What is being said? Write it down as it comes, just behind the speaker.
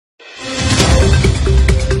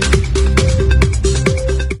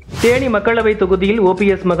தேனி மக்களவை தொகுதியில்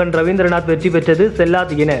ஓபிஎஸ் மகன் ரவீந்திரநாத் வெற்றி பெற்றது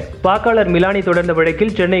செல்லாது என வாக்காளர் மிலானி தொடர்ந்த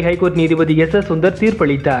வழக்கில் சென்னை ஹைகோர்ட் நீதிபதி எஸ் சுந்தர்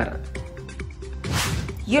தீர்ப்பளித்தார்.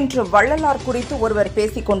 இன்று வள்ளலார் குறித்து ஒருவர்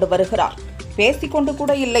பேசிக் கொண்டு வருகிறார். பேசிக்கொண்டு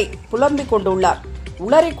கூட இல்லை, புலம்பிக் கொண்டுள்ளார்,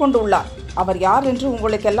 உளறிக் கொண்டுள்ளார். அவர் யார் என்று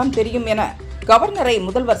உங்களுக்கெல்லாம் தெரியும் என கவர்னரை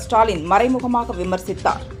முதல்வர் ஸ்டாலின் மறைமுகமாக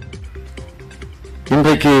விமர்சித்தார்.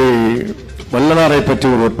 இன்றைக்கு வள்ளலாரை பற்றி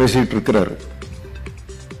ஒருவர் பேசிட்டு இருக்கிறார்.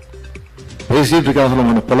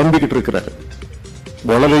 புலம்பிக்கிட்டு இருக்கிறாரு,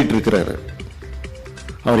 வளரிட்டு இருக்கிறாரு.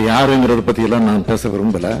 அவர் யாருங்கிறத பத்தி எல்லாம் நான் பேச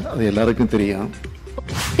விரும்பல, அது எல்லாருக்கும் தெரியும்.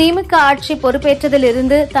 திமுக ஆட்சி பொறுப்பேற்றதில்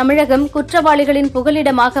இருந்து தமிழகம் குற்றவாளிகளின்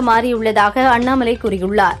புகலிடமாக மாறியுள்ளதாக அண்ணாமலை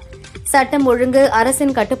கூறியுள்ளார். சட்டம் ஒழுங்கு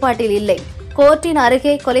அரசின் கட்டுப்பாட்டில் இல்லை. கோர்ட்டின்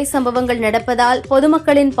அருகே கொலை சம்பவங்கள் நடப்பதால்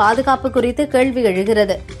பொதுமக்களின் பாதுகாப்பு குறித்து கேள்வி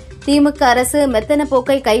எழுகிறது. திமுக அரசு மெத்தன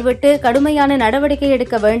போக்கை கைவிட்டு கடுமையான நடவடிக்கை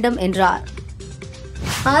எடுக்க வேண்டும் என்றார்.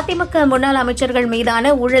 அதிமுக முன்னாள் அமைச்சர்கள் மீதான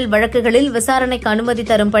ஊழல் வழக்குகளில் விசாரணைக்கு அனுமதி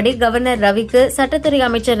தரும்படி கவர்னர் ரவிக்கு சட்டத்துறை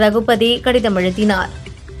அமைச்சர் ரகுபதி கடிதம் எழுதினார்.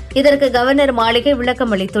 இதற்கு கவர்னர் மாளிகை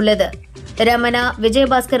விளக்கம் அளித்துள்ளது. ரமணா,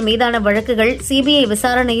 விஜயபாஸ்கர் மீதான வழக்குகள் சிபிஐ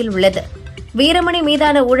விசாரணையில் உள்ளது. வீரமணி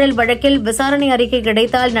மீதான ஊழல் வழக்கில் விசாரணை அறிக்கை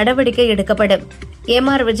கிடைத்தால் நடவடிக்கை எடுக்கப்படும்.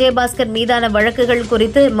 எம்.ஆர். விஜயபாஸ்கர் மீதான வழக்குகள்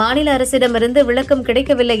குறித்து மாநில அரசிடமிருந்து விளக்கம்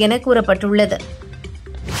கிடைக்கவில்லை என கூறப்பட்டுள்ளது.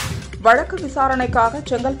 வழக்கு விசாரணைக்காக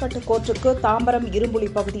செங்கல்பட்டு கோர்ட்டுக்கு தாம்பரம் இரும்புலி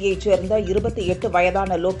பகுதியைச் சேர்ந்த 28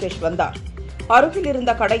 வயதான லோகேஷ் வந்தார். அருகில்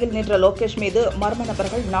இருந்த கடையில் நின்ற லோகேஷ் மீது மர்ம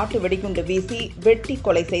நபர்கள் நாட்டு வெடிகுண்டு வீசி வெட்டி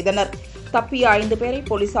கொலை செய்தனர். தப்பிய 5 பேரை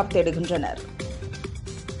போலீசார் தேடுகின்றனர்.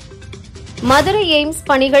 மதுரை எய்ம்ஸ்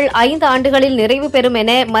பணிகள் 5 ஆண்டுகளில் நிறைவு பெறும்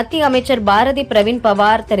என மத்திய அமைச்சர் பாரதி பிரவீன்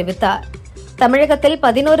பவார் தெரிவித்தார். தமிழகத்தில்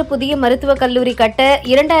 11 புதிய மருத்துவக் கல்லூரி கட்ட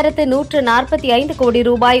 2145 கோடி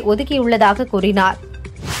ரூபாய் ஒதுக்கியுள்ளதாக கூறினார்.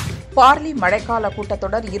 பார்லி மழைக்கால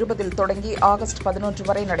கூட்டத்தொடர் 20இல் தொடங்கி ஆகஸ்ட் 11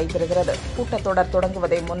 வரை நடைபெறுகிறது. கூட்டத்தொடர்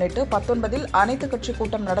தொடங்குவதை முன்னிட்டு 19இல் அனைத்துக் கட்சி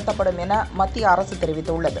கூட்டம் நடத்தப்படும் என மத்திய அரசு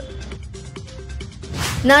தெரிவித்துள்ளது.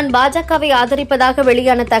 நான் பாஜகவை ஆதரிப்பதாக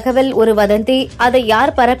வெளியான தகவல் ஒரு வதந்தி. அதை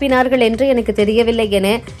யார் பரப்பினார்கள் என்று எனக்கு தெரியவில்லை என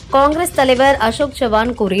காங்கிரஸ் தலைவர் அசோக்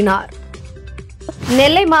சவான் கூறினார்.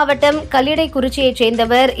 நெல்லை மாவட்டம் கல்லிடைக்குறிச்சியைச்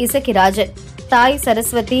சேர்ந்தவர் இசக்கிராஜன். தாய்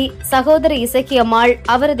சரஸ்வதி, சகோதரி இசக்கி அம்மாள்,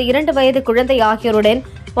 அவரது 2 வயது குழந்தை ஆகியோருடன்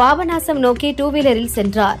பாபநாசம் நோக்கி 2 வீலரில்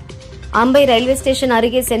சென்றார். அம்பை ரயில்வே ஸ்டேஷன்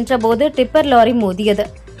அருகே சென்றபோது டிப்பர் லாரி மோதியது.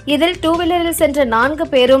 இதில் 2 வீலரில் சென்ற 4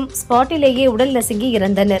 பேரும் ஸ்பாட்டிலேயே உடல் நசுங்கி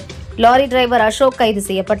இறந்தனர். லாரி டிரைவர் அசோக் கைது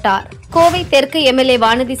செய்யப்பட்டார். கோவை தெற்கு எம்எல்ஏ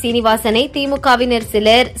வானதி சீனிவாசனை திமுகவினர்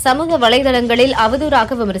சிலர் சமூக வலைதளங்களில்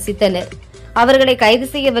அவதூறாக விமர்சித்தனர். அவர்களை கைது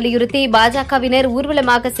செய்ய வலியுறுத்தி பாஜகவினர்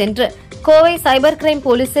ஊர்வலமாக சென்று கோவை சைபர் கிரைம்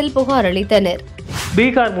போலீசில் புகார் அளித்தனர்.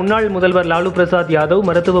 பீகார் முன்னாள் முதல்வர் லாலு பிரசாத் யாதவ்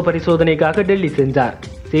மருத்துவ பரிசோதனைக்காக டெல்லி சென்றார்.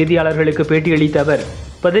 செய்தியாளர்களுக்கு பேட்டியளித்த அவர்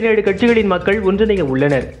 17 கட்சிகளின் மக்கள் ஒன்றிணைய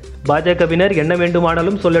உள்ளனர். பாஜகவினர் என்ன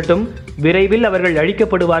வேண்டுமானாலும் சொல்லட்டும், விரைவில் அவர்கள்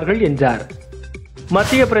அழிக்கப்படுவார்கள் என்றார்.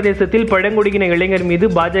 மத்திய பிரதேசத்தில் பழங்குடியின இளைஞர் மீது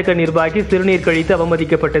பாஜக நிர்வாகி சிறுநீர் கழித்து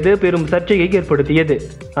அவமதிக்கப்பட்டது பெரும் சர்ச்சையை ஏற்படுத்தியது.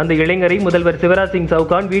 அந்த இளைஞரை முதல்வர் சிவராஜ் சிங்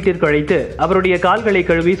சவுகான் வீட்டிற்கு அழைத்து அவருடைய கால்களை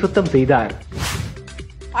கழுவி சுத்தம் செய்தார்.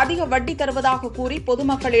 அதிக வட்டி தருவதாக கூறி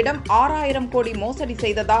பொதுமக்களிடம் 6000 கோடி மோசடி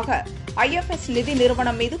செய்ததாக IFS நிதி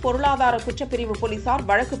நிறுவனம் மீது பொருளாதார குற்றப்பிரிவு போலீசார்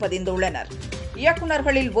வழக்கு பதிந்துள்ளனர்.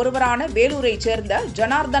 இயக்குநர்களில் ஒருவரான வேலூரைச் சேர்ந்த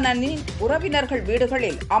ஜனார்தனனின் உறவினர்கள்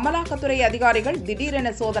வீடுகளில் அமலாக்கத்துறை அதிகாரிகள்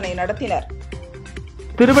திடீரென சோதனை நடத்தினர்.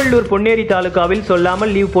 திருவள்ளூர் பொன்னேரி தாலுகாவில்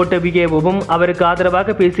சொல்லாமல் லீவ் போட்ட பிஏஓவும் அவருக்கு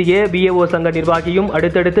ஆதரவாக பேசிய பிஏஓ சங்க நிர்வாகியும்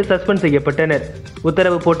அடுத்தடுத்து சஸ்பெண்ட் செய்யப்பட்டனர்.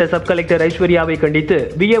 உத்தரவு போட்ட சப் கலெக்டர் ஐஸ்வர்யாவை கண்டித்து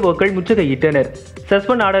பிஏஓக்கள் முற்றுகையிட்டனர்.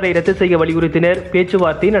 சஸ்பெண்ட் ஆர்டரை ரத்து செய்ய வலியுறுத்தினர்.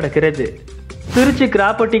 பேச்சுவார்த்தை நடக்கிறது. திருச்சி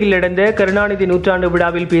கிராப்பட்டியில் நடந்த கருணாநிதி நூற்றாண்டு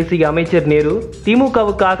விழாவில் பேசிய அமைச்சர் நேரு,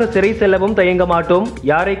 திமுகவுக்காக சிறை செல்லவும் தயங்க மாட்டோம்,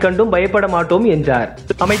 யாரை கண்டும் பயப்பட மாட்டோம் என்றார்.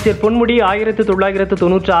 அமைச்சர் பொன்முடி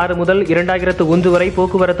 1996 முதல் 2001 வரை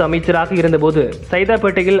போக்குவரத்து அமைச்சராக இருந்தபோது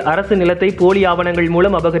சைதாப்பேட்டையில் அரசு நிலத்தை போலி ஆவணங்கள்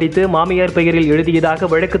மூலம் அபகரித்து மாமியார் பெயரில்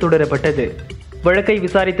எழுதியதாக வழக்கு தொடரப்பட்டது. வழக்கை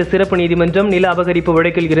விசாரித்த சிறப்பு நீதிமன்றம் நில அபகரிப்பு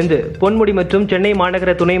வழக்கில் இருந்து பொன்முடி மற்றும் சென்னை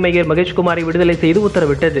மாநகர துணை மேயர் மகேஷ்குமாரை விடுதலை செய்து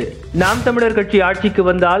உத்தரவிட்டது. நாம் தமிழர் கட்சி ஆட்சிக்கு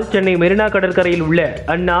வந்தால் சென்னை மெரினா கடற்கரையில் உள்ள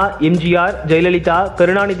அண்ணா, எம்ஜிஆர், ஜெயலலிதா,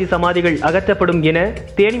 கருணாநிதி சமாதிகள் அகற்றப்படும் என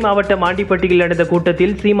தேனி மாவட்டம் ஆண்டிப்பட்டியில் நடந்த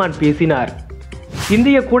கூட்டத்தில் சீமான் பேசினார்.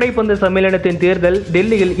 இந்திய கூடைப்பந்து சம்மேளனத்தின் தேர்தல்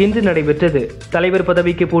டெல்லியில் இன்று நடைபெற்றது. தலைவர்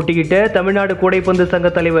பதவிக்கு போட்டியிட்ட தமிழ்நாடு கூடைப்பந்து சங்க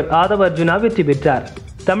தலைவர் ஆதவ் அர்ஜுனா வெற்றி பெற்றார்.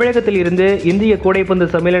 தமிழகத்தில் இருந்து இந்திய கூடைப்பந்து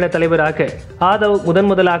சம்மேளன தலைவராக ஆதவ்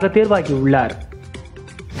முதன்முதலாக தேர்வாகியுள்ளார்.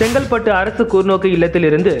 செங்கல்பட்டு அரசு கூர்நோக்கு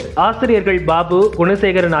இல்லத்திலிருந்து ஆசிரியர்கள் பாபு,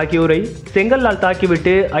 குணசேகரன் ஆகியோரை செங்கல்லால்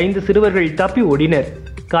தாக்கிவிட்டு 5 சிறுவர்கள் தப்பி ஓடினர்.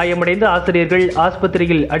 காயமடைந்த ஆசிரியர்கள்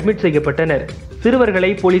ஆஸ்பத்திரியில் அட்மிட் செய்யப்பட்டனர்.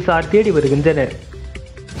 சிறுவர்களை போலீசார் தேடி வருகின்றனர்.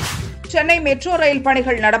 சென்னை மெட்ரோ ரயில்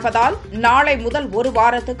பணிகள் நடப்பதால் நாளை முதல் ஒரு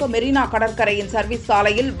வாரத்துக்கு மெரினா கடற்கரையின் சர்வீஸ்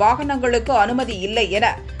சாலையில் வாகனங்களுக்கு அனுமதி இல்லை என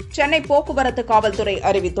சென்னை போக்குவரத்து காவல்துறை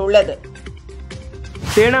அறிவித்துள்ளது.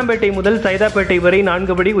 தேனாம்பேட்டை முதல் சைதாப்பேட்டை வரை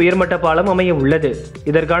 4 வழி உயர்மட்ட பாலம் அமைய உள்ளது.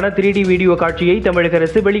 இதற்கான 3D வீடியோ காட்சியை தமிழக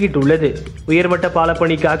அரசு வெளியிட்டுள்ளது. உயர்மட்ட பால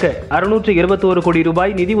பணிக்காக 621 கோடி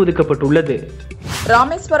ரூபாய் நிதி ஒதுக்கப்பட்டுள்ளது.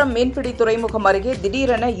 ராமேஸ்வரம் மீன்பிடி துறைமுகம் அருகே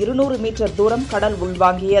திடீரென 200 மீட்டர் தூரம் கடல்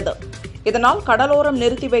உள்வாங்கியது. இதனால் கடலோரம்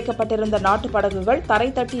நிறுத்தி வைக்கப்பட்டிருந்த நாட்டு படகுகள் தரை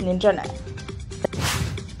தட்டி நின்றன.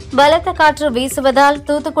 பலத்த காற்று வீசுவதால்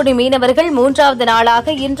தூத்துக்குடி மீனவர்கள் 3வது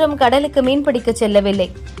நாளாக இன்றும் கடலுக்கு மீன்பிடிக்க செல்லவில்லை.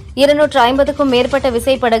 250க்கும் மேற்பட்ட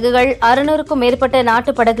விசைப்படகுகள், 600க்கும் மேற்பட்ட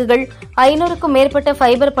நாட்டு படகுகள், 500க்கும் மேற்பட்ட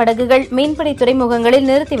ஃபைபர் படகுகள் மீன்பிடி துறைமுகங்களில்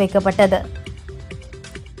நிறுத்தி வைக்கப்பட்டது.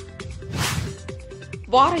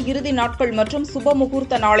 வார இறுதி நாட்கள் மற்றும் சுப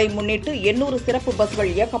முகூர்த்த நாளை முன்னிட்டு 800 சிறப்பு பஸ்கள்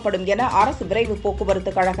இயக்கப்படும் என அரசு விரைவு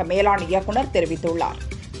போக்குவரத்து கழக மேலாண் இயக்குநர் தெரிவித்துள்ளார்.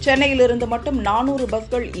 சென்னையிலிருந்து மட்டும் 400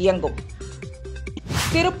 பஸ்கள் இயங்கும்.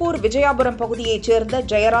 திருப்பூர் விஜயாபுரம் பகுதியைச் சேர்ந்த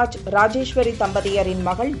ஜெயராஜ் ராஜேஸ்வரி தம்பதியரின்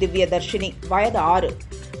மகள் திவ்யதர்ஷினி, வயது 6.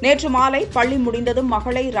 நேற்று மாலை பள்ளி முடிந்ததும்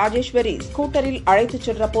மகளை ராஜேஸ்வரி ஸ்கூட்டரில் அழைத்துச்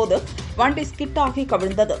சென்றபோது வண்டி ஸ்கிட் ஆகி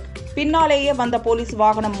கவிழ்ந்தது. பின்னாலேயே வந்த போலீஸ்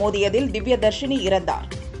வாகனம் மோதியதில் திவ்யதர்ஷினி இறந்தார்.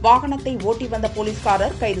 வாகனத்தை ஓட்டி வந்த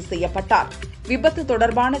போலீஸ்காரர் கைது செய்யப்பட்டார். விபத்து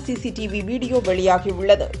தொடர்பான சிசிடிவி வீடியோ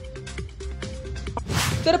வெளியாகியுள்ளது.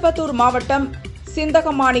 திருப்பத்தூர் மாவட்டம்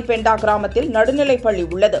சிந்தகமானி பெண்டா கிராமத்தில் நடுநிலைப்பள்ளி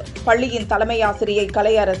உள்ளது. பள்ளியின் தலைமை ஆசிரியை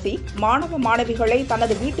கலையரசி மாணவ மாணவிகளை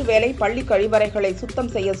தனது வீட்டு வேலை பள்ளி கழிவறைகளை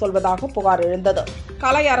சுத்தம் செய்ய சொல்வதாக புகார் எழுந்தது.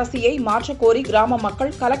 கலையரசியை மாற்றக்கோரி கிராம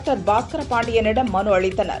மக்கள் கலெக்டர் பாஸ்கர பாண்டியனிடம் மனு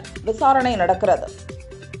அளித்தனர். விசாரணை நடக்கிறது.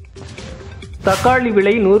 தக்காளி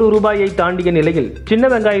விலை 100 ரூபாயை தாண்டிய நிலையில் சின்ன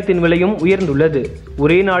வெங்காயத்தின் விலையும் உயர்ந்துள்ளது.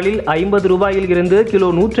 ஒரே நாளில் 50 ரூபாயில் இருந்து கிலோ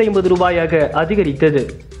 150 ரூபாயாக அதிகரித்தது.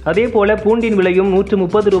 அதேபோல பூண்டின் விலையும்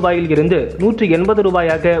 130 ரூபாயில் இருந்து 180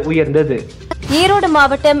 ரூபாயாக உயர்ந்தது. ஈரோடு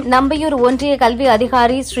மாவட்டம் நம்பியூர் ஒன்றிய கல்வி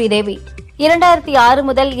அதிகாரி ஸ்ரீதேவி 2006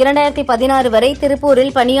 முதல் 2016 வரை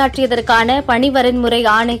திருப்பூரில் பணியாற்றியதற்கான பணி வரன்முறை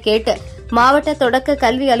ஆணை கேட்டு மாவட்ட தொடக்க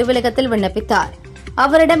கல்வி அலுவலகத்தில் விண்ணப்பித்தார்.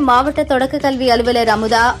 அவரிடம் மாவட்ட தொடக்க கல்வி அலுவலர்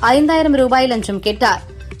அமுதா 5000 ரூபாய் லஞ்சம் கேட்டார்.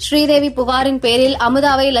 ஸ்ரீதேவி புகாரின் பேரில்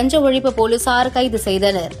அமுதாவை லஞ்ச ஒழிப்பு போலீசார் கைது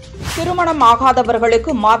செய்தனர். திருமணம்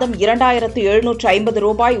ஆகாதவர்களுக்கு மாதம் 2750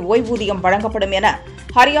 ரூபாய் ஓய்வூதியம் வழங்கப்படும் என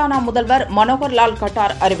ஹரியானா முதல்வர் மனோகர்லால்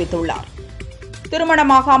கட்டார் அறிவித்துள்ளார்.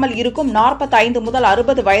 திருமணமாகாமல் இருக்கும் 45 முதல்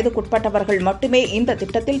 60 வயதுக்குட்பட்டவர்கள் மட்டுமே இந்த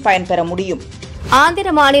திட்டத்தில் பயன்பெற முடியும். ஆந்திர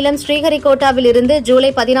மாநிலம் ஸ்ரீஹரிகோட்டாவில் இருந்து ஜூலை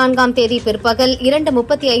 14ஆம் தேதி பிற்பகல்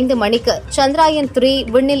 2:35 மணிக்கு சந்திராயன் 3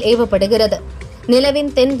 விண்ணில் ஏவப்படுகிறது.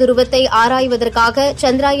 நிலவின் தென் துருவத்தை ஆராய்வதற்காக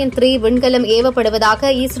சந்திராயன் 3 விண்கலம்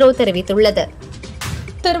ஏவப்படுவதாக இஸ்ரோ தெரிவித்துள்ளது.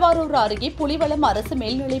 திருவாரூர் அருகே புலிவளம் அரசு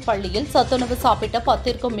மேல்நிலைப் பள்ளியில் சத்துணவு சாப்பிட்ட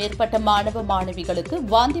 10க்கும் மேற்பட்ட மாணவ மாணவிகளுக்கு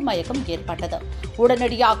வாந்தி மயக்கம் ஏற்பட்டது.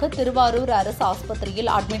 உடனடியாக திருவாரூர் அரசு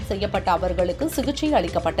ஆஸ்பத்திரியில் அட்மிட் செய்யப்பட்ட அவர்களுக்கு சிகிச்சை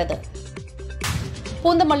அளிக்கப்பட்டது.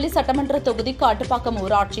 பூந்தமல்லி சட்டமன்ற தொகுதி காட்டுப்பாக்கம்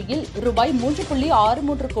ஊராட்சியில் ரூபாய்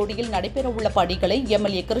 3.63 கோடியில் நடைபெறவுள்ள பணிகளை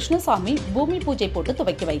எம்எல்ஏ கிருஷ்ணசாமி பூமி பூஜை போட்டு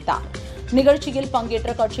துவக்கி வைத்தார். நிகழ்ச்சியில்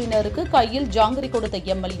பங்கேற்ற கட்சியினருக்கு கையில் ஜாங்கிரி கொடுத்த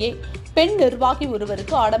எம்எல்ஏ பெண் நிர்வாகி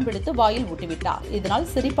ஒருவருக்கு அடம் பிடித்து வாயில் ஊட்டிவிட்டார். இதனால்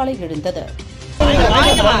சிரிப்பலை எழுந்தது.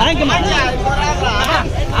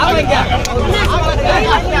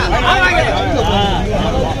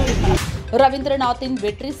 ரவீந்திரநாத்தின்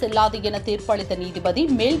வெற்றி செல்லாது என தீர்ப்பளித்த நீதிபதி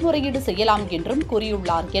மேல்முறையீடு செய்யலாம் என்றும்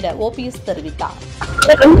கூறியுள்ளார் என ஓபிஎஸ் தெரிவித்தார்.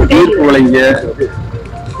 தீர்ப்பு வழங்கிய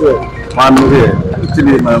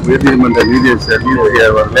உயர்நீதிமன்ற நீதிபதி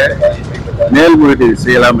அவர்களே மேல்முறையீடு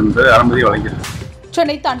செய்யலாம் என்று அனுமதி வழங்கினார்.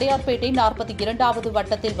 சென்னை தண்டையார்பேட்டை 42வது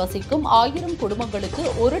வட்டத்தில் வசிக்கும் 1000 குடும்பங்களுக்கு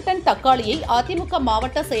 1 டன் தக்காளியை அதிமுக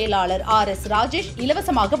மாவட்ட செயலாளர் RS ராஜேஷ்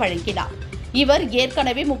இலவசமாக வழங்கினார். இவர்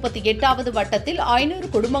ஏற்கனவே 38வது வட்டத்தில் 500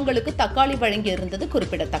 குடும்பங்களுக்கு தக்காளி வழங்கியிருந்தது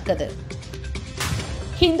குறிப்பிடத்தக்கது.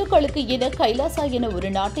 இந்துக்களுக்கு என கைலாசா என ஒரு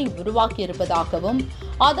நாட்டை உருவாக்கியிருப்பதாகவும்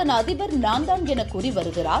அதன் அதிபர் நான் தான் என கூறி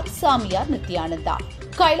வருகிறார் சாமியார் நித்யானந்தா.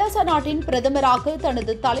 கைலாசா நாட்டின் பிரதமராக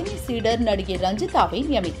தனது தலைமை சீடர் நடிகை ரஞ்சிதாவை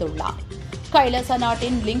நியமித்துள்ளார். கைலாசா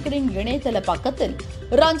நாட்டின் லிங்க்டின் இணையதள பக்கத்தில்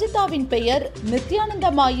ரஞ்சிதாவின் பெயர்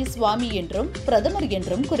நித்யானந்தமாயி சுவாமி என்றும் பிரதமர்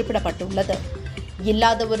என்றும் குறிப்பிடப்பட்டுள்ளது.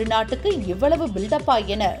 இல்லாத ஒரு நாட்டுக்கு இவ்வளவு பில்டப்பா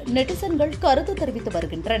என நெட்டிசன்கள் கருத்து தெரிவித்து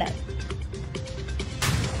வருகின்றனர்.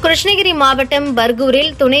 கிருஷ்ணகிரி மாவட்டம்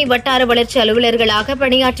பர்கூரில் துணை வட்டார வளர்ச்சி அலுவலர்களாக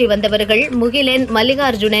பணியாற்றி வந்தவர்கள் முகிலன்,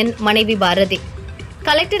 மல்லிகார்ஜுனன், மனைவி பாரதி.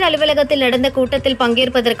 கலெக்டர் அலுவலகத்தில் நடந்த கூட்டத்தில்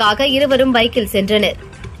பங்கேற்பதற்காக இருவரும் பைக்கில் சென்றனர்.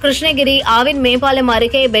 கிருஷ்ணகிரி ஆவின் மேம்பாலம்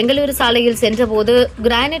அருகே பெங்களூரு சாலையில் சென்றபோது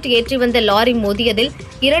கிரானைட் ஏற்றி வந்த லாரி மோதியதில்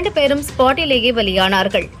 2 பேரும் ஸ்பாட்டிலேயே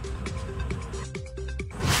பலியானார்கள்.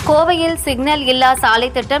 கோவையில் சிக்னல் இல்லா சாலை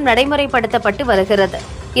திட்டம் நடைமுறைப்படுத்தப்பட்டு வருகிறது.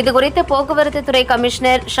 இதுகுறித்து போக்குவரத்து துறை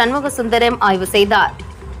கமிஷனர் சண்முக சுந்தரம் ஆய்வு செய்தார்.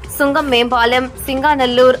 சுங்கம் மேம்பாலம்,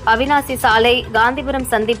 சிங்காநல்லூர், அவினாசி சாலை, காந்திபுரம்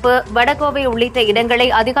சந்திப்பு, வடகோவை உள்ளிட்ட இடங்களை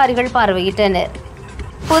அதிகாரிகள் பார்வையிட்டனர்.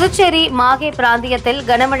 புதுச்சேரி மாகே பிராந்தியத்தில்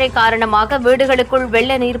கனமழை காரணமாக வீடுகளுக்குள்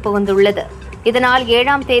வெள்ள நீர் புகுந்துள்ளது. இதனால்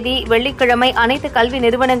 7ஆம் தேதி வெள்ளிக்கிழமை அனைத்து கல்வி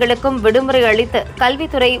நிறுவனங்களுக்கும் விடுமுறை அளித்து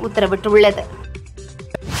கல்வித்துறை உத்தரவிட்டுள்ளது.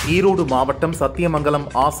 ஈரோடு மாவட்டம் சத்தியமங்கலம்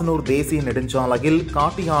ஆசனூர் தேசிய நெடுஞ்சாலையில்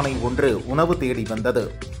காட்டு யானை ஒன்று உணவு தேடி வந்தது.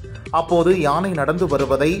 அப்போது யானை நடந்து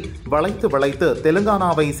வருவதை வளைத்து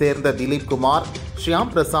தெலுங்கானாவை சேர்ந்த திலீப் குமார்,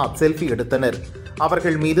 ஷியாம் பிரசாத் செல்ஃபி எடுத்தனர்.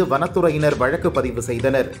 அவர்கள் மீது வனத்துறையினர் வழக்கு பதிவு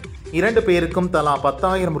செய்தனர். 2 பேருக்கும் தலா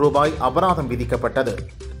 10,000 ரூபாய் அபராதம் விதிக்கப்பட்டது.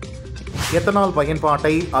 எத்தனால்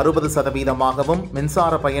பயன்பாட்டை 60%ஆகவும்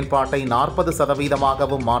மின்சார பயன்பாட்டை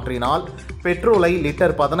 40%ஆகவும் மாற்றினால் பெட்ரோலை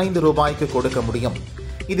லிட்டர் 15 ரூபாய்க்கு கொடுக்க முடியும்.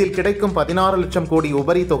 இதில் கிடைக்கும் 16 லட்சம் கோடி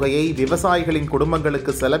உபரி தொகையை விவசாயிகளின்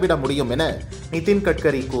குடும்பங்களுக்கு செலவிட முடியும் என நிதின்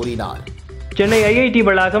கட்கரி கூறினார். சென்னை ஐஐடி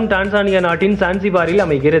வளாகம் டான்சானியா நாட்டின் சான்சிபாரில்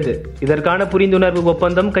அமைகிறது. இதற்கான புரிந்துணர்வு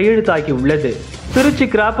ஒப்பந்தம் கையெழுத்தாகியுள்ளது. திருச்சி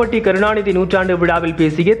கிராப்பட்டி கருணாநிதி நூற்றாண்டு விழாவில்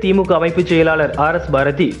பேசிய திமுக அமைப்பு செயலாளர் RS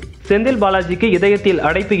பாரதி, செந்தில்பாலாஜிக்கு இதயத்தில்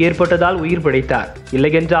அடைப்பு ஏற்பட்டதால் உயிர் பிழைத்தார்,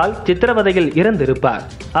 இல்லையென்றால் சித்திரவதையில் இறந்திருப்பார்.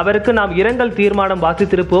 அவருக்கு நாம் இரங்கல் தீர்மானம்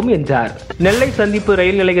வாசித்திருப்போம் என்றார். நெல்லை சந்திப்பு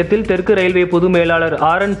ரயில் நிலையத்தில் தெற்கு ரயில்வே பொது மேலாளர்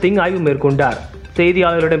RN சிங் ஆய்வு மேற்கொண்டார்.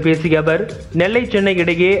 செய்தியாளர்களிடம் பேசிய அவர், நெல்லை சென்னை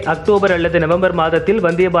இடையே அக்டோபர் அல்லது நவம்பர் மாதத்தில்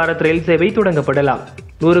வந்தே பாரத் ரயில் சேவை தொடங்கப்படலாம்.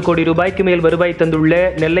 100 கோடி ரூபாய்க்கு மேல் வருவாய் தந்துள்ள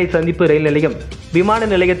நெல்லை சந்திப்பு ரயில் நிலையம் விமான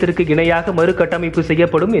நிலையத்திற்கு இணையாக மறுகட்டமைப்பு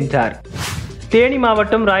செய்யப்படும் என்றார். தேனி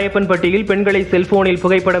மாவட்டம் ராயப்பன்பட்டியில் பெண்களை செல்போனில்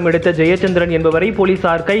புகைப்படம் எடுத்த ஜெயச்சந்திரன் என்பவரை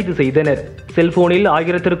போலீசார் கைது செய்தனர். செல்போனில்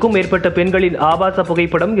 1000க்கும் மேற்பட்ட பெண்களின் ஆபாச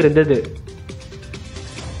புகைப்படம் இருந்தது.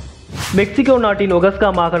 மெக்சிகோ நாட்டின் ஒகஸ்கா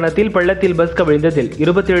மாகாணத்தில் பள்ளத்தில் பஸ் கவிழ்ந்ததில்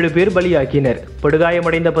 27 பேர் பலியாகினர்.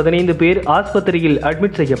 படுகாயமடைந்த 15 பேர் ஆஸ்பத்திரியில்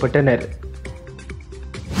அட்மிட் செய்யப்பட்டனர்.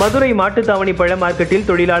 மதுரை மாட்டுத்தாவணி பழ மார்க்கெட்டில்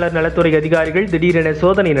தொழிலாளர் நலத்துறை அதிகாரிகள் திடீரென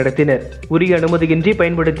சோதனை நடத்தினர். உரிய அனுமதியின்றி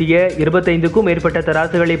பயன்படுத்திய 25க்கும் மேற்பட்ட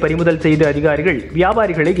தராசுகளை பறிமுதல் செய்த அதிகாரிகள்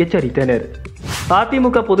வியாபாரிகளை எச்சரித்தனர்.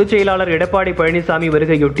 அதிமுக பொதுச் செயலாளர் எடப்பாடி பழனிசாமி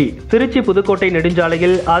வருகையொட்டி திருச்சி புதுக்கோட்டை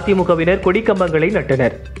நெடுஞ்சாலையில் அதிமுகவினர் கொடிக்கம்பங்களை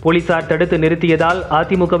நட்டனர். போலீசார் தடுத்து நிறுத்தியதால்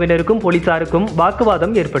அதிமுகவினருக்கும் போலீசாருக்கும்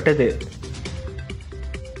வாக்குவாதம் ஏற்பட்டது.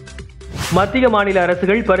 மத்திய மாநில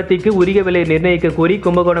அரசுகள் பருத்திக்கு உரிய விலை நிர்ணயிக்க கோரி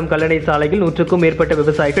கும்பகோணம் கல்லணை சாலையில் 100க்கும் மேற்பட்ட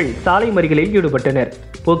விவசாயிகள் சாலை மறியலில் ஈடுபட்டனர்.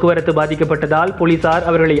 போக்குவரத்து பாதிக்கப்பட்டதால் போலீசார்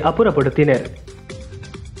அவர்களை அப்புறப்படுத்தினர்.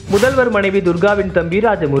 முதல்வர் மனைவி துர்காவின் தம்பி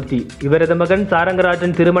ராஜமூர்த்தி, இவரது மகன்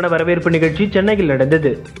சாரங்கராஜன் திருமண வரவேற்பு நிகழ்ச்சி சென்னையில்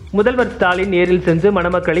நடந்தது. முதல்வர் ஸ்டாலின் நேரில் சென்று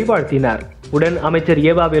மணமக்களை வாழ்த்தினார். உடன் அமைச்சர்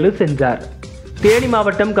ஏவாவேலு சென்றார். தேனி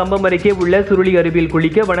மாவட்டம் கம்பம் அருகே உள்ள சுருளி அருவியில்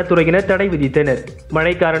குளிக்க வனத்துறையினர் தடை விதித்தனர்.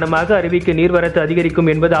 மழை காரணமாக அருவிக்கு நீர்வரத்து அதிகரிக்கும்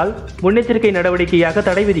என்பதால் முன்னெச்சரிக்கை நடவடிக்கையாக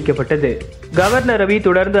தடை விதிக்கப்பட்டது. கவர்னர் ரவி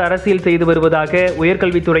தொடர்ந்து அரசியல் செய்து வருவதாக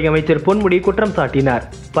உயர்கல்வித்துறை அமைச்சர் பொன்முடி குற்றம் சாட்டினார்.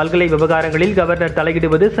 பல்கலை விவகாரங்களில் கவர்னர்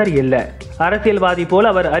தலையிடுவது சரியல்ல, அரசியல்வாதி போல்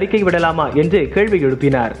அவர் அறிக்கை விடலாமா என்று கேள்வி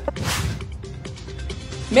எழுப்பினார்.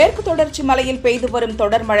 மேற்கு தொடர்ச்சி மலையில் பெய்து வரும்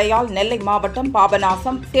தொடர் மழையால் நெல்லை மாவட்டம்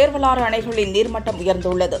பாபநாசம், சேர்வலாறு அணைகளின் நீர்மட்டம்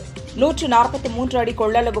உயர்ந்துள்ளது. 143 அடி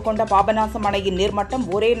கொள்ளளவு கொண்ட பாபநாசம் அணையின் நீர்மட்டம்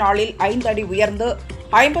ஒரே நாளில் 5 அடி உயர்ந்து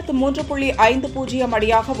 53.50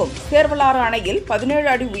 அடியாகவும், சேர்வலாறு அணையில் 17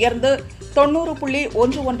 அடி உயர்ந்து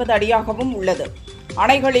 90.19 அடியாகவும் உள்ளது.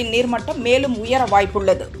 அணைகளின் நீர்மட்டம் மேலும் உயர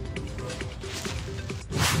வாய்ப்புள்ளது.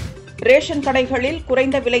 ரேஷன் கடைகளில்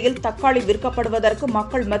குறைந்த விலையில் தக்காளி விற்கப்படுவதற்கு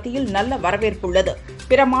மக்கள் மத்தியில் நல்ல வரவேற்புள்ளது.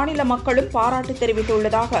 பிற மாநில மக்களும் பாராட்டு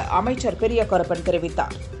தெரிவித்துள்ளதாக அமைச்சர் பெரிய கருப்பன்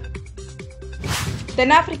தெரிவித்தார்.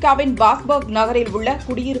 தென்னாப்பிரிக்காவின் பாஸ்பர்க் நகரில் உள்ள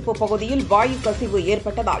குடியிருப்பு பகுதியில் வாயு கசிவு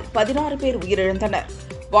ஏற்பட்டதால் 16 பேர் உயிரிழந்தனர்.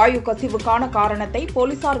 வாயு கசிவுக்கான காரணத்தை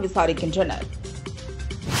போலீசார் விசாரிக்கின்றனர்.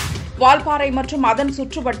 வால்பாறை மற்றும் அதன்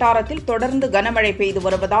சுற்று வட்டாரத்தில் தொடர்ந்து கனமழை பெய்து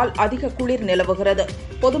வருவதால் அதிக குளிர் நிலவுகிறது.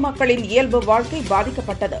 பொதுமக்களின் இயல்பு வாழ்க்கை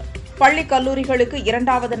பாதிக்கப்பட்டது. பள்ளி கல்லூரிகளுக்கு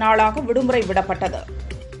 2வது நாளாக விடுமுறை விடப்பட்டது.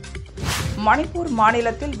 மணிப்பூர்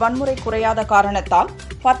மாநிலத்தில் வன்முறை குறையாத காரணத்தால்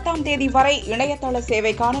 10ஆம் தேதி வரை இணையதள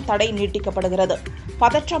சேவைக்கான தடை நீட்டிக்கப்படுகிறது.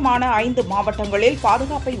 பதற்றமான 5 மாவட்டங்களில்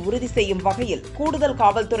பாதுகாப்பை உறுதி செய்யும் வகையில் கூடுதல்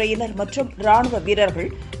காவல்துறையினர் மற்றும் ராணுவ வீரர்கள்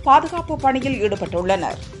பாதுகாப்பு பணியில்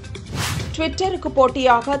ஈடுபட்டுள்ளனர். ட்விட்டருக்கு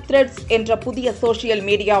போட்டியாக த்ரெட்ஸ் என்ற புதிய சோசியல்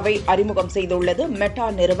மீடியாவை அறிமுகம் செய்துள்ளது மெட்டா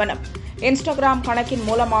நிறுவனம். இன்ஸ்டாகிராம் கணக்கின்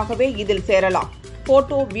மூலமாகவே இதில் சேரலாம்.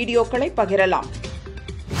 போட்டோ, வீடியோக்களை பகிரலாம்.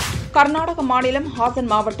 கர்நாடக மாநிலம் ஹாசன்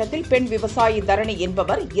மாவட்டத்தில் பெண் விவசாயி தரணி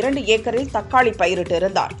என்பவர் 2 ஏக்கரில் தக்காளி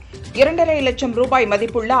பயிரிட்டிருந்தார். 2.5 லட்சம் ரூபாய்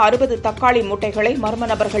மதிப்புள்ள 60 தக்காளி மூட்டைகளை மர்ம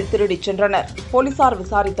நபர்கள் திருடிச் சென்றனர். போலீசார்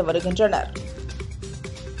விசாரித்து வருகின்றனர்.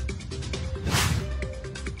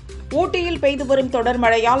 ஊட்டியில் பெய்து வரும் தொடர்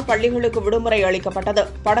மழையால் பள்ளிகளுக்கு விடுமுறை அளிக்கப்பட்டது.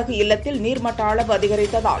 படகு இல்லத்தில் நீர்மட்ட அளவு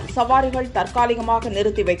அதிகரித்ததால் சவாரிகள் தற்காலிகமாக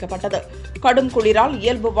நிறுத்தி வைக்கப்பட்டது. கடும் குளிரால்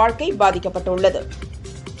இயல்பு வாழ்க்கை பாதிக்கப்பட்டுள்ளது.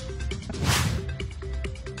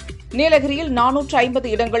 நீலகிரியில் 450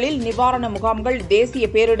 இடங்களில் நிவாரண முகாம்கள் தேசிய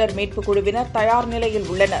பேரிடர் மீட்புக் குழுவினர் தயார் நிலையில்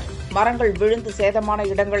உள்ளனர். மரங்கள் விழுந்து சேதமான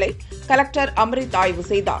இடங்களை கலெக்டர் அம்ரித் ஆய்வு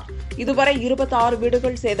செய்தார். இதுவரை 26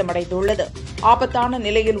 வீடுகள் சேதமடைந்துள்ளது. ஆபத்தான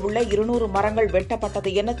நிலையில் உள்ள 200 மரங்கள் வெட்டப்பட்டது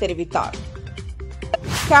என தெரிவித்தார்.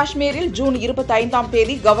 காஷ்மீரில் ஜூன் 25ஆம்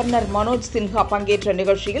தேதி கவர்னர் மனோஜ் சின்ஹா பங்கேற்ற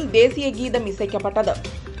நிகழ்ச்சியில் தேசிய கீதம் இசைக்கப்பட்டது.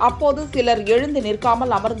 அப்போது சிலர் எழுந்து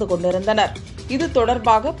நிற்காமல் அமர்ந்து கொண்டிருந்தனர். இது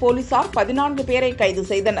தொடர்பாக போலீசார் 14 பேரை கைது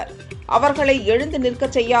செய்தனர். அவர்களை எழுந்து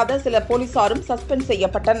நிற்கச் செய்யாத சில போலீசாரும் சஸ்பெண்ட்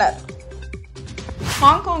செய்யப்பட்டனர்.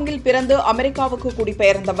 ஹாங்காங்கில் பிறந்து அமெரிக்காவுக்கு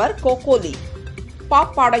குடிபெயர்ந்தவர் கோகோலி.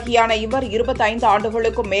 பாப் பாடகியான இவர் 25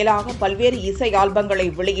 ஆண்டுகளுக்கும் மேலாக பல்வேறு இசை ஆல்பங்களை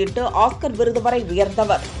வெளியிட்டு ஆஸ்கர் விருது வரை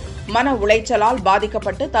உயர்ந்தவர். மன உளைச்சலால்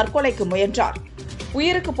பாதிக்கப்பட்டு தற்கொலைக்கு முயன்றார்.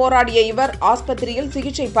 உயிருக்கு போராடிய இவர் ஆஸ்பத்திரியில்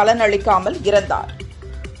சிகிச்சை பலனளிக்காமல் இறந்தார்.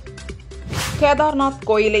 கேதார்நாத்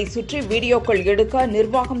கோயிலை சுற்றி வீடியோக்கள் எடுக்க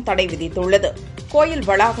நிர்வாகம் தடை விதித்துள்ளது. கோயில்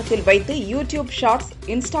வளாகத்தில் வைத்து யூடியூப் ஷார்ட்ஸ்,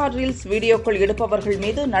 இன்ஸ்டா ரீல்ஸ் வீடியோக்கள் எடுப்பவர்கள்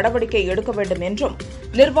மீது நடவடிக்கை எடுக்க வேண்டும் என்றும்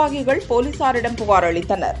நிர்வாகிகள் போலீசாரிடம் புகார்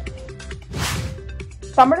அளித்தனர்.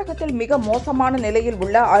 தமிழகத்தில் மிக மோசமான நிலையில்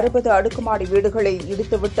உள்ள 60 அடுக்குமாடி வீடுகளை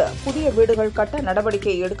இடித்துவிட்டு புதிய வீடுகள் கட்ட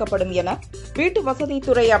நடவடிக்கை எடுக்கப்படும் என வீட்டு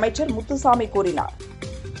வசதித்துறை அமைச்சர் முத்துசாமி கூறினார்.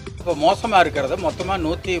 இப்போ மோசமாக இருக்கிறது மொத்தமாக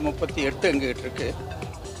 138 எங்ககிட்ட இருக்கு.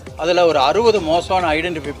 அதில் ஒரு 60 மோசமான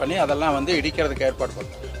ஐடென்டிஃபை பண்ணி அதெல்லாம் இடிக்கிறதுக்கு ஏற்பாடு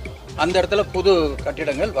பண்ணுறோம். அந்த இடத்துல புது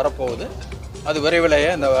கட்டிடங்கள் வரப்போகுது. அது விரைவிலேயே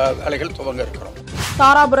அந்த வேலைகள் துவங்க இருக்கிறோம்.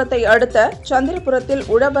 தாராபுரத்தை அடுத்த சந்திரபுரத்தில்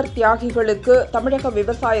உழவர் தியாகிகளுக்கு தமிழக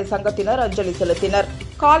விவசாய சங்கத்தினர் அஞ்சலி செலுத்தினர்.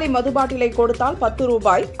 காலி மதுபாட்டிலை கொடுத்தால் 10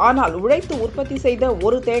 ரூபாய், ஆனால் உழைத்து உற்பத்தி செய்த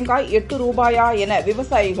ஒரு தேங்காய் 8 ரூபாயா என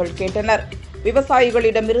விவசாயிகள் கேட்டனர்.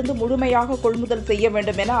 விவசாயிகளிடமிருந்து முழுமையாக கொள்முதல் செய்ய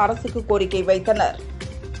வேண்டும் என அரசுக்கு கோரிக்கை வைத்தனர்.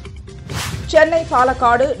 சென்னை,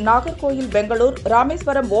 பாலக்காடு, நாகர்கோயில், பெங்களூர்,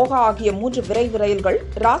 ராமேஸ்வரம், ஓகா ஆகிய 3 விரைவு ரயில்கள்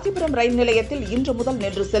ராசிபுரம் ரயில் நிலையத்தில் இன்று முதல்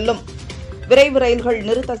நின்று செல்லும். விரைவு ரயில்கள்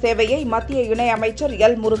நிறுத்த சேவையை மத்திய இணையமைச்சர்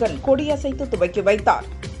எல் முருகன் கொடியசைத்து துவக்கி வைத்தார்.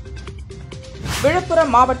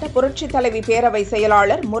 விழுப்புரம் மாவட்ட புரட்சித் தலைவி பேரவை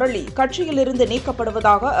செயலாளர் முரளி கட்சியிலிருந்து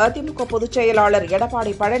நீக்கப்படுவதாக அதிமுக பொதுச் செயலாளர்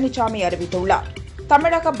எடப்பாடி பழனிசாமி அறிவித்துள்ளார்.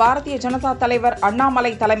 தமிழக பாரதிய ஜனதா தலைவர்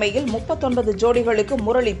அண்ணாமலை தலைமையில் 39 ஜோடிகளுக்கு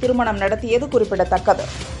முரளி திருமணம் நடத்தியது குறிப்பிடத்தக்கது.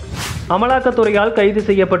 அமலாக்கத்துறையால் கைது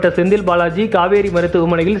செய்யப்பட்ட செந்தில்பாலாஜி காவேரி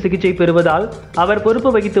மருத்துவமனையில் சிகிச்சை பெறுவதால் அவர் பொறுப்பு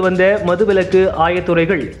வகித்து வந்த மதுவிலக்கு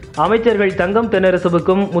ஆயத்துறைகள் அமைச்சர்கள் தங்கம்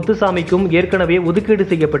தென்னரசுவுக்கும் முத்துசாமிக்கும் ஏற்கனவே ஒதுக்கீடு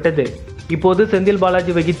செய்யப்பட்டது. இப்போது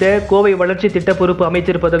செந்தில்பாலாஜி வகித்த கோவை வளர்ச்சி திட்ட பொறுப்பு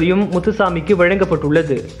அமைச்சர் பதவியும் முத்துசாமிக்கு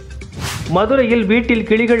வழங்கப்பட்டுள்ளது. மதுரையில் வீட்டில்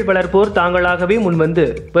கிளிகள் வளர்ப்போர் தாங்களாகவே முன்வந்து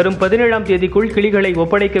வரும் 17ஆம் தேதிக்குள் கிளிகளை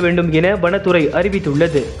ஒப்படைக்க வேண்டும் என வனத்துறை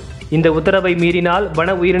அறிவித்துள்ளது. இந்த உத்தரவை மீறினால் வன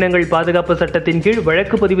உயிரினங்கள் பாதுகாப்பு சட்டத்தின் கீழ்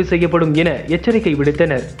வழக்கு பதிவு செய்யப்படும் என எச்சரிக்கை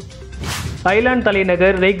விடுத்தனர். தாய்லாந்து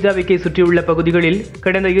தலைநகர் ரெய்க்ஜாவிக்கை சுற்றியுள்ள பகுதிகளில்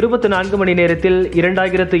கடந்த 24 மணி நேரத்தில்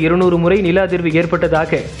 2200 முறை நில அதிர்வு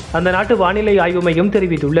ஏற்பட்டதாக அந்த நாட்டு வானிலை ஆய்வு மையம்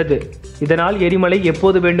தெரிவித்துள்ளது. இதனால் எரிமலை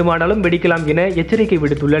எப்போது வேண்டுமானாலும் வெடிக்கலாம் என எச்சரிக்கை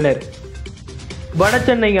விடுத்துள்ளனர்.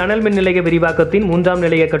 வடசென்னை அனல் மின் நிலைய விரிவாக்கத்தின் 3ஆம்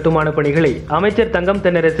நிலைய கட்டுமான பணிகளை அமைச்சர் தங்கம்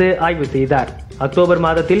தென்னரசு ஆய்வு செய்தார். அக்டோபர்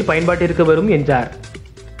மாதத்தில் பயன்பாட்டிற்கு வரும் என்றார்.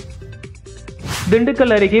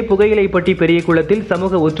 திண்டுக்கல் அருகே புகையிலைப்பட்டி பெரிய குளத்தில்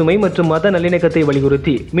சமூக ஒற்றுமை மற்றும் மத நல்லிணக்கத்தை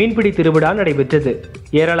வலியுறுத்தி மீன்பிடி திருவிழா நடைபெற்றது.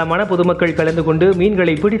 ஏராளமான பொதுமக்கள் கலந்து கொண்டு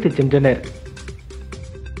மீன்களை பிடித்துச் சென்றனர்.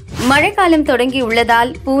 மழைக்காலம்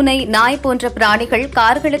தொடங்கியுள்ளதால் பூனை, நாய் போன்ற பிராணிகள்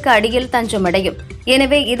கார்களுக்கு அடியில் தஞ்சமடையும்.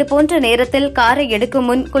 எனவே இதுபோன்ற நேரத்தில் காரை எடுக்கும்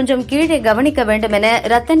முன் கொஞ்சம் கீழே கவனிக்க வேண்டும் என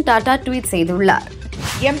ரத்தன் டாடா ட்வீட் செய்துள்ளார்.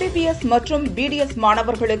 MBBS மற்றும் BDS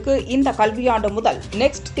மாணவர்களுக்கு இந்த கல்வியாண்டு முதல்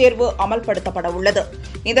நெக்ஸ்ட் தேர்வு அமல்படுத்தப்பட உள்ளது.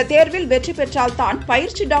 இந்த தேர்வில் வெற்றி பெற்றால்தான்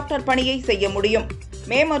பயிற்சி டாக்டர் பணியை செய்ய முடியும்.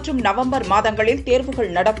 மே மற்றும் நவம்பர் மாதங்களில்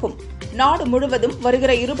தேர்வுகள் நடக்கும். நாடு முழுவதும்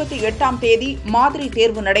வருகிற 28ஆம் தேதி மாதிரி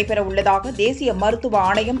தேர்வு நடைபெற உள்ளதாக தேசிய மருத்துவ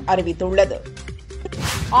ஆணையம் அறிவித்துள்ளது.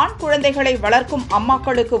 ஆண் குழந்தைகளை வளர்க்கும்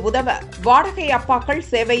அம்மாக்களுக்கு உதவ வாடகை அப்பாக்கள்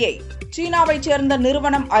சேவையை சீனாவைச் சேர்ந்த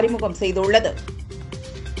நிறுவனம் அறிமுகம் செய்துள்ளது.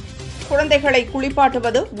 குழந்தைகளை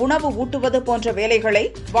குளிப்பாட்டுவது, உணவு ஊட்டுவது போன்ற வேலைகளை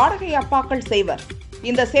வாடகை அப்பாக்கள் செய்வர்.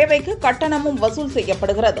 இந்த சேவைக்கு கட்டணமும் வசூல்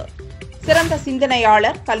செய்யப்படுகிறது. சிறந்த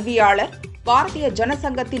சிந்தனையாளர், கல்வியாளர், பாரதிய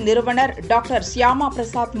ஜனசங்கத்தின் நிறுவனர் டாக்டர் ஷியாமா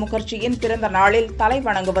பிரசாத் முகர்ஜியின் பிறந்த நாளில் தலை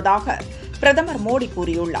வணங்குவதாக பிரதமர் மோடி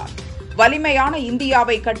கூறியுள்ளார். வலிமையான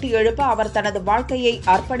இந்தியாவை கட்டி எழுப்ப அவர் தனது வாழ்க்கையை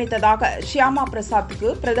அர்ப்பணித்ததாக ஷியாமா பிரசாத்துக்கு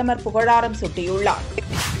பிரதமர் புகழாரம் சூட்டியுள்ளார்.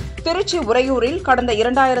 திருச்சி உறையூரில் கடந்த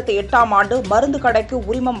 2008ஆம் ஆண்டு மருந்து கடைக்கு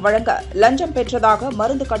உரிமம் வழங்க லஞ்சம் பெற்றதாக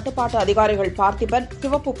மருந்து கட்டுப்பாட்டு அதிகாரிகள் பார்த்திபன்,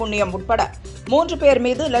 சிவப்பு புண்ணியம் உட்பட 3 பேர்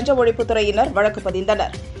மீது லஞ்ச ஒழிப்புத்துறையினர் வழக்கு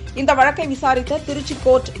பதிந்தனர். இந்த வழக்கை விசாரித்த திருச்சி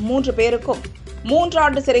கோர்ட் 3 பேருக்கும் 3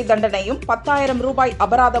 ஆண்டு சிறை தண்டனையும் 10,000 ரூபாய்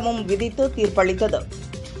அபராதமும் விதித்து தீர்ப்பளித்தது.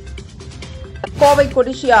 கோவை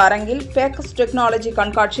கொடிஷியா அரங்கில் பேக்கஸ் டெக்னாலஜி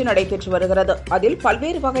கண்காட்சி நடைபெற்று வருகிறது. அதில்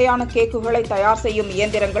பல்வேறு வகையான கேக்குகளை தயார் செய்யும்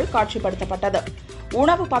இயந்திரங்கள் காட்சிப்படுத்தப்பட்டது.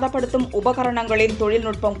 உணவு பதப்படுத்தும் உபகரணங்களின்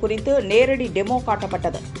தொழில்நுட்பம் குறித்து நேரடி டெமோ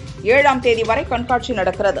காட்டப்பட்டது. 7ஆம் தேதி வரை கண்காட்சி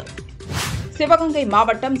நடக்கிறது. சிவகங்கை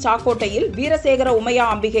மாவட்டம் சாக்கோட்டையில் வீரசேகர உமையா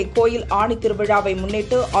அம்பிகை கோயில் ஆணி திருவிழாவை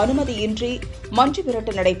முன்னிட்டு அனுமதியின்றி மஞ்சு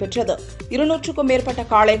விரட்டு நடைபெற்றது. 200க்கும் மேற்பட்ட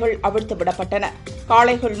காளைகள் அவிழ்த்து விடப்பட்டன.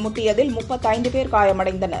 காளைகள் முட்டியதில் 35 பேர்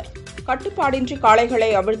காயமடைந்தனர். கட்டுப்பாடின்றி காளைகளை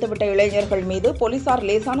அவிழ்த்துவிட்ட இளைஞர்கள் மீது போலீசார்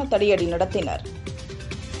லேசான தடியடி நடத்தினர்.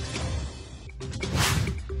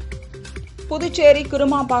 புதுச்சேரி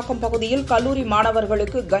கிருமாம்பாக்கம் பகுதியில் கல்லூரி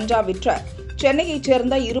மாணவர்களுக்கு கஞ்சா விற்ற சென்னையைச்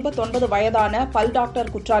சேர்ந்த 29 வயதான பல்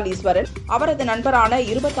டாக்டர் குற்றாலீஸ்வரன், அவரது நண்பரான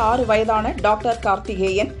 26 வயதான டாக்டர்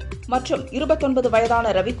கார்த்திகேயன் மற்றும் 29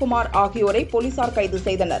 வயதான ரவிக்குமார் ஆகியோரை போலீசார் கைது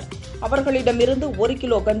செய்தனர். அவர்களிடமிருந்து 1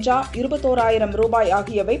 கிலோ கஞ்சா, 21,000 ரூபாய்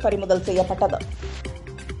ஆகியவை பறிமுதல் செய்யப்பட்டது.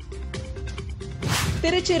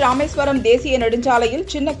 திருச்சி ராமேஸ்வரம் தேசிய நெடுஞ்சாலையில்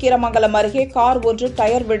சின்னக்கீரமங்கலம் அருகே கார் ஒன்று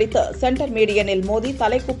டயர் வெடித்து சென்டர் மீடியனில் மோதி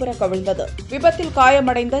தலைக்குப்புற கவிழ்ந்தது. விபத்தில்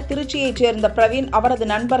காயமடைந்த திருச்சியைச் சேர்ந்த பிரவீன், அவரது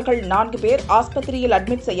நண்பர்கள் 4 பேர் ஆஸ்பத்திரியில்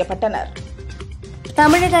அட்மிட் செய்யப்பட்டனர்.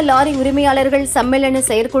 தமிழக லாரி உரிமையாளர்கள் சம்மேளன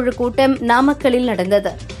செயற்குழு கூட்டம் நாமக்கல்லில்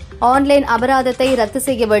நடந்தது. ஆன்லைன் அபராதத்தை ரத்து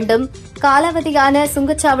செய்ய வேண்டும், காலாவதியான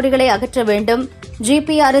சுங்கச்சாவடிகளை அகற்ற வேண்டும்,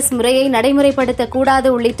 ஜிபிஆர்எஸ் முறையை நடைமுறைப்படுத்தக்கூடாது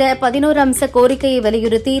உள்ளிட்ட 11 அம்ச கோரிக்கையை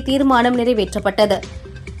வலியுறுத்தி தீர்மானம் நிறைவேற்றப்பட்டது.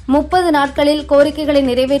 30 நாட்களில் கோரிக்கைகளை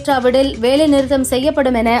நிறைவேற்றாவிடில் வேலைநிறுத்தம்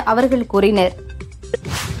செய்யப்படும் என அவர்கள் கூறினர்.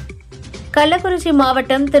 கள்ளக்குறிச்சி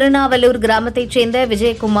மாவட்டம் திருநாவலூர் கிராமத்தைச் சேர்ந்த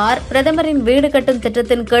விஜயகுமார் பிரதமரின் வீடு கட்டும்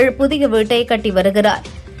திட்டத்தின் கீழ் புதிய வீட்டை கட்டி வருகிறார்.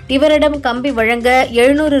 இவரிடம் கம்பி வழங்க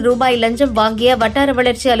 700 ரூபாய் லஞ்சம் வாங்கிய வட்டார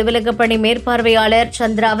வளர்ச்சி அலுவலக பணி மேற்பார்வையாளர்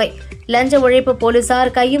சந்திராவை லஞ்ச ஒழிப்பு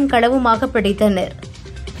போலீசார் கையும் களவுமாக பிடித்தனர்.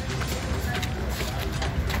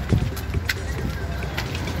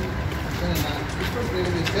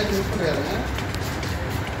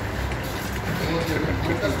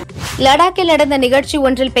 லடாக்கில் நடந்த நிகழ்ச்சி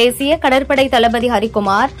ஒன்றில் பேசிய கடற்படை தளபதி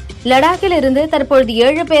ஹரிகுமார், லடாக்கில் இருந்து தற்பொழுது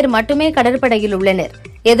 7 பேர் மட்டுமே கடற்படையில் உள்ளனர்.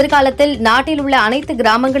 எதிர்காலத்தில் நாட்டில் உள்ள அனைத்து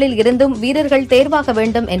கிராமங்களில் இருந்தும் வீரர்கள் தேர்வாக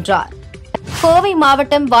வேண்டும் என்றார். கோவை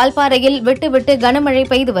மாவட்டம் வால்பாறையில் விட்டுவிட்டு கனமழை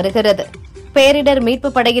பெய்து வருகிறது. பேரிடர்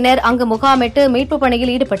மீட்புப் படையினர் அங்கு முகாமிட்டு மீட்புப்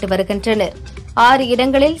பணியில் ஈடுபட்டு வருகின்றனர். 6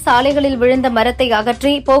 இடங்களில் சாலைகளில் விழுந்த மரத்தை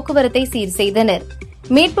அகற்றி போக்குவரத்தை சீர் செய்தனர்.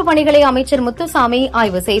 மீட்புப் பணிகளை அமைச்சர் முத்துசாமி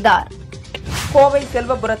ஆய்வு செய்தார். கோவை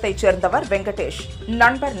செல்வபுரத்தைச் சேர்ந்தவர் வெங்கடேஷ்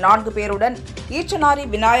நண்பர் 4 பேருடன் ஈச்சனாரி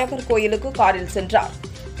விநாயகர் கோயிலுக்கு காரில் சென்றார்.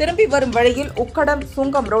 திரும்பி வரும் வழியில் உக்கடம்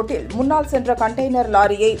சுங்கம் ரோட்டில் முன்னால் சென்ற கண்டெய்னர்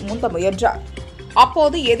லாரியை முந்த முயன்றார்.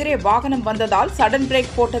 அப்போது எதிரே வாகனம் வந்ததால் சடன்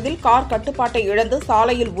பிரேக் போட்டதில் கார் கட்டுப்பாட்டை இழந்து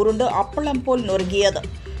சாலையில் உருண்டு அப்பளம் போல் நொறுங்கியது.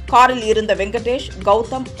 காரில் இருந்த வெங்கடேஷ்,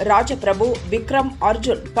 கௌதம், ராஜபிரபு, விக்ரம்,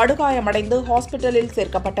 அர்ஜுன் படுகாயமடைந்து ஹாஸ்பிட்டலில்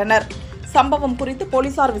சேர்க்கப்பட்டனர். சம்பவம் குறித்து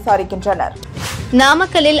போலீசார் விசாரிக்கின்றனர்.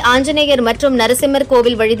 நாமக்கல்லில் ஆஞ்சநேயர் மற்றும் நரசிம்மர்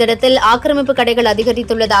கோவில் வழித்தடத்தில் ஆக்கிரமிப்பு கடைகள்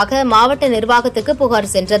அதிகரித்துள்ளதாக மாவட்ட நிர்வாகத்துக்கு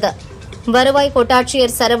புகார் சென்றது. வருவாய்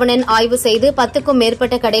கோட்டாட்சியர் சரவணன் ஆய்வு செய்து 10க்கும்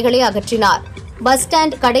மேற்பட்ட கடைகளை அகற்றினார். பஸ்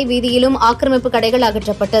ஸ்டாண்ட் கடை வீதியிலும் ஆக்கிரமிப்பு கடைகள்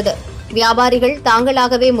அகற்றப்பட்டது. வியாபாரிகள்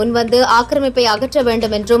தாங்களாகவே முன்வந்து ஆக்கிரமிப்பை அகற்ற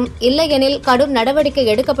வேண்டும் என்றும், இல்லையெனில் கடும் நடவடிக்கை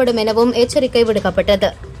எடுக்கப்படும் எனவும் எச்சரிக்கை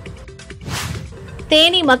விடுக்கப்பட்டது.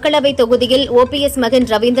 தேனி மக்களவைத் தொகுதியில் OPS மகன்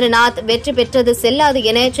ரவீந்திரநாத் வெற்றி பெற்றது செல்லாது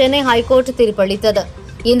என சென்னை ஹைகோர்ட் தீர்ப்பளித்தது.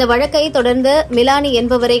 இந்த வழக்கை தொடர்ந்து மிலானி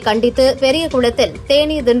என்பவரை கண்டித்து பெரியகுளத்தில்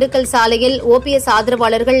தேனி திண்டுக்கல் சாலையில் OPS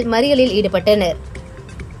ஆதரவாளர்கள் மறியலில் ஈடுபட்டனர்.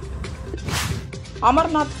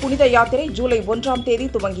 அமர்நாத் புனித யாத்திரை ஜூலை 1ஆம் தேதி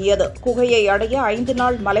துவங்கியது. குகையை அடைய 5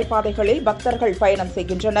 நாள் மலைப்பாதைகளில் பக்தர்கள் பயணம்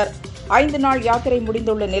செய்கின்றனர். 5 நாள் யாத்திரை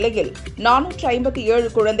முடிந்துள்ள நிலையில்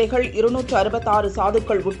 457 குழந்தைகள், 266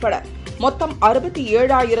 சாதுக்கள் உட்பட மொத்தம்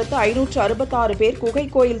 67,566 பேர் குகை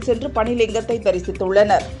கோயில் சென்று பனிலிங்கத்தை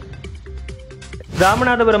தரிசித்துள்ளனர்.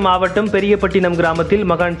 ராமநாதபுரம் மாவட்டம் பெரியப்பட்டினம் கிராமத்தில்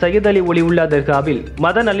மகான் சையத் அலி ஒலிவுல்லா தர்காவில்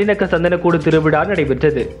மத நல்லிணக்க சந்தனக்கூடு திருவிழா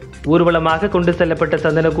நடைபெற்றது. ஊர்வலமாக கொண்டு செல்லப்பட்ட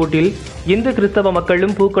சந்தனக்கூட்டில் இந்து கிறிஸ்தவ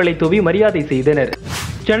மக்களும் பூக்களை தூவி மரியாதை செய்தனர்.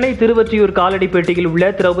 சென்னை திருவொற்றியூர் காலடிப்பேட்டையில்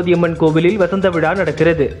உள்ள திரௌபதி அம்மன் கோவிலில் வசந்த விழா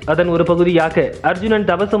நடக்கிறது. அதன் ஒரு பகுதியாக அர்ஜுனன்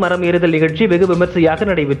தவச மரம் ஏறுதல் நிகழ்ச்சி வெகு விமர்சையாக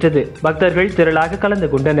நடைபெற்றது. பக்தர்கள் திரளாக கலந்து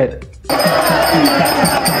கொண்டனர்.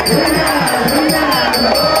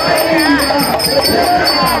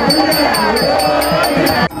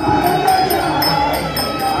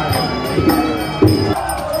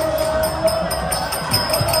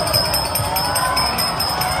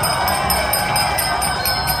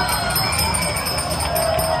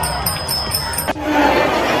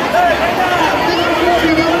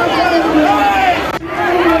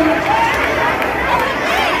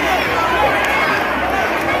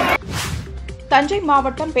 தஞ்சை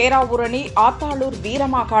மாவட்டம் பேராவூரணி ஆத்தாளூர்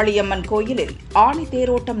வீரமாகாளியம்மன் கோயிலில் ஆணி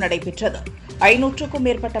தேரோட்டம் நடைபெற்றது. 500க்கும்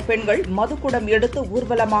மேற்பட்ட பெண்கள் மதுக்குடம் எடுத்து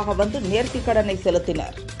ஊர்வலமாக வந்து நேர்த்திக்கடனை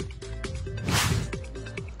செலுத்தினர்.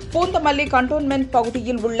 பூந்தமல்லி கண்டோன்மென்ட்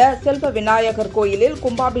பகுதியில் உள்ள செல்வ விநாயகர் கோயிலில்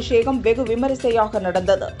கும்பாபிஷேகம் வெகு விமரிசையாக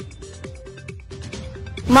நடந்தது.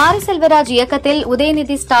 மாரி செல்வராஜ் இயக்கத்தில்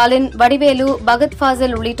உதயநிதி, ஸ்டாலின், வடிவேலு, பகத்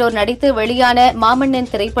ஃபாசில் உள்ளிட்டோர் நடித்து வெளியான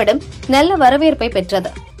மாமன்னன் திரைப்படம் நல்ல வரவேற்பை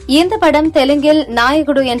பெற்றது. இந்த படம் தெலுங்கில்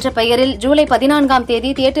நாயகுடு என்ற பெயரில் ஜூலை 14ஆம் தேதி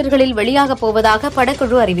தியேட்டர்களில் வெளியாகப் போவதாக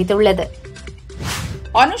படக்குழு அறிவித்துள்ளது.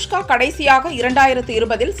 அனுஷ்கா கடைசியாக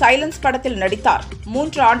 2020இல் சைலன்ஸ் படத்தில் நடித்தார்.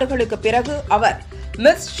 3 ஆண்டுகளுக்கு பிறகு அவர்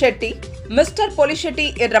மிஸ் ஷெட்டி, மிஸ்டர் பொலிஷெட்டி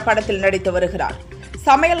என்ற படத்தில் நடித்து வருகிறார்.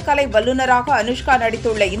 சமையல் கலை வல்லுநராக அனுஷ்கா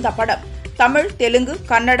நடித்துள்ள இந்த படம் தமிழ், தெலுங்கு,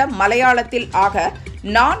 கன்னடம், மலையாளத்தில் ஆக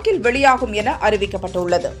 4இல் வெளியாகும் என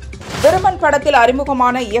அறிவிக்கப்பட்டுள்ளது. விருமன் படத்தில்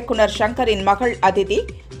அறிமுகமான இயக்குநர் சங்கரின் மகள் அதிதி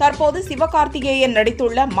தற்போது சிவகார்த்திகேயன்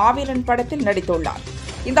நடித்துள்ள மாவீரன் படத்தில் நடித்துள்ளார்.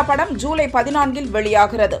 இந்த படம் ஜூலை 14இல்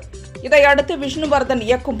வெளியாகிறது. இதையடுத்து விஷ்ணுவர்தன்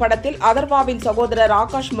இயக்கும் படத்தில் அதர்வாவின் சகோதரர்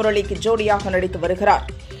ஆகாஷ் முரளிக்கு ஜோடியாக நடித்து வருகிறார்.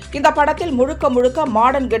 இந்த படத்தில் முழுக்க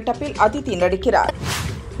மாடர்ன் கெட்டப்பில் அதிதி நடிக்கிறார்.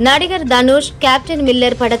 நடிகர் தனுஷ் கேப்டன்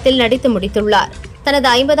மில்லர் படத்தில் நடித்து முடித்துள்ளார். தனது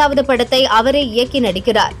 50வது படத்தை அவரே இயக்கி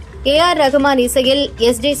நடிக்கிறார். AR ரகுமான் இசையில்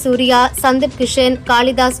SD சூர்யா, சந்தீப் கிஷன்,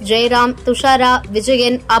 காளிதாஸ், ஜெயராம், துஷாரா,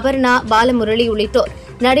 விஜயன், அபர்ணா, பாலமுரளி உள்ளிட்டோர்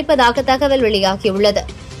நடிப்பதாக தகவல் வெளியாகியுள்ளது.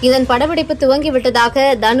 இதன் படப்பிடிப்பு துவங்கிவிட்டதாக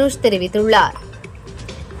தனுஷ் தெரிவித்துள்ளார்.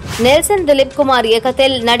 நெல்சன் திலீப்குமார்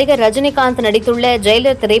இயக்கத்தில் நடிகர் ரஜினிகாந்த் நடித்துள்ள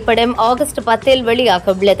ஜெயிலர் திரைப்படம் ஆகஸ்ட் 10இல்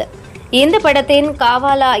வெளியாக உள்ளது. இந்த படத்தின்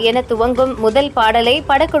காவாலா என துவங்கும் முதல் பாடலை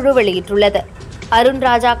படக்குழு வெளியிட்டுள்ளது. அருண்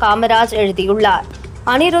ராஜா காமராஜ் எழுதியுள்ளார்.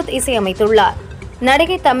 அனிருத் இசையமைத்துள்ளார்.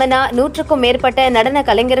 நடிகை தமன்னா 100க்கும் மேற்பட்ட நடன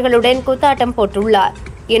கலைஞர்களுடன் குத்தாட்டம் போட்டுள்ளார்.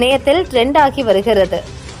 இணையத்தில் ட்ரெண்ட் ஆகி வருகிறது.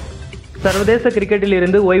 சர்வதேச கிரிக்கெட்டில்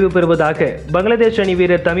இருந்து ஓய்வு பெறுவதாக பங்களாதேஷ் அணி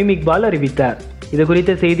வீரர் தமீம் இக்பால் அறிவித்தார்.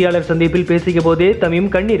 இதுகுறித்த செய்தியாளர் சந்திப்பில் பேசிய போதே தமீம்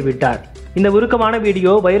கண்ணீர் விட்டார். இந்த உருக்கமான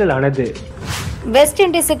வீடியோ வைரலானது. வெஸ்ட்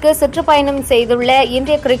இண்டீஸுக்கு சுற்றுப்பயணம் செய்துள்ள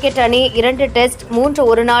இந்திய கிரிக்கெட் அணி 2 டெஸ்ட், 3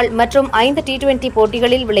 ஒருநாள் மற்றும் 5 T20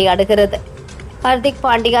 போட்டிகளில் விளையாடுகிறது. ஹர்திக்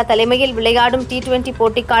பாண்டியா தலைமையில் விளையாடும் T20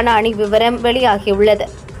 போட்டிக்கான அணி விவரம் வெளியாகியுள்ளது.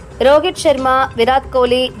 ரோஹித் சர்மா, விராட்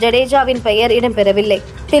கோலி, ஜடேஜாவின் பெயர் இடம்பெறவில்லை.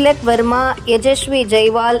 திலக் வர்மா, யஜஸ்வி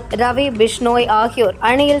ஜெய்வால், ரவி பிஷ்னோய் ஆகியோர்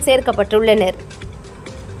அணியில் சேர்க்கப்பட்டுள்ளனர்.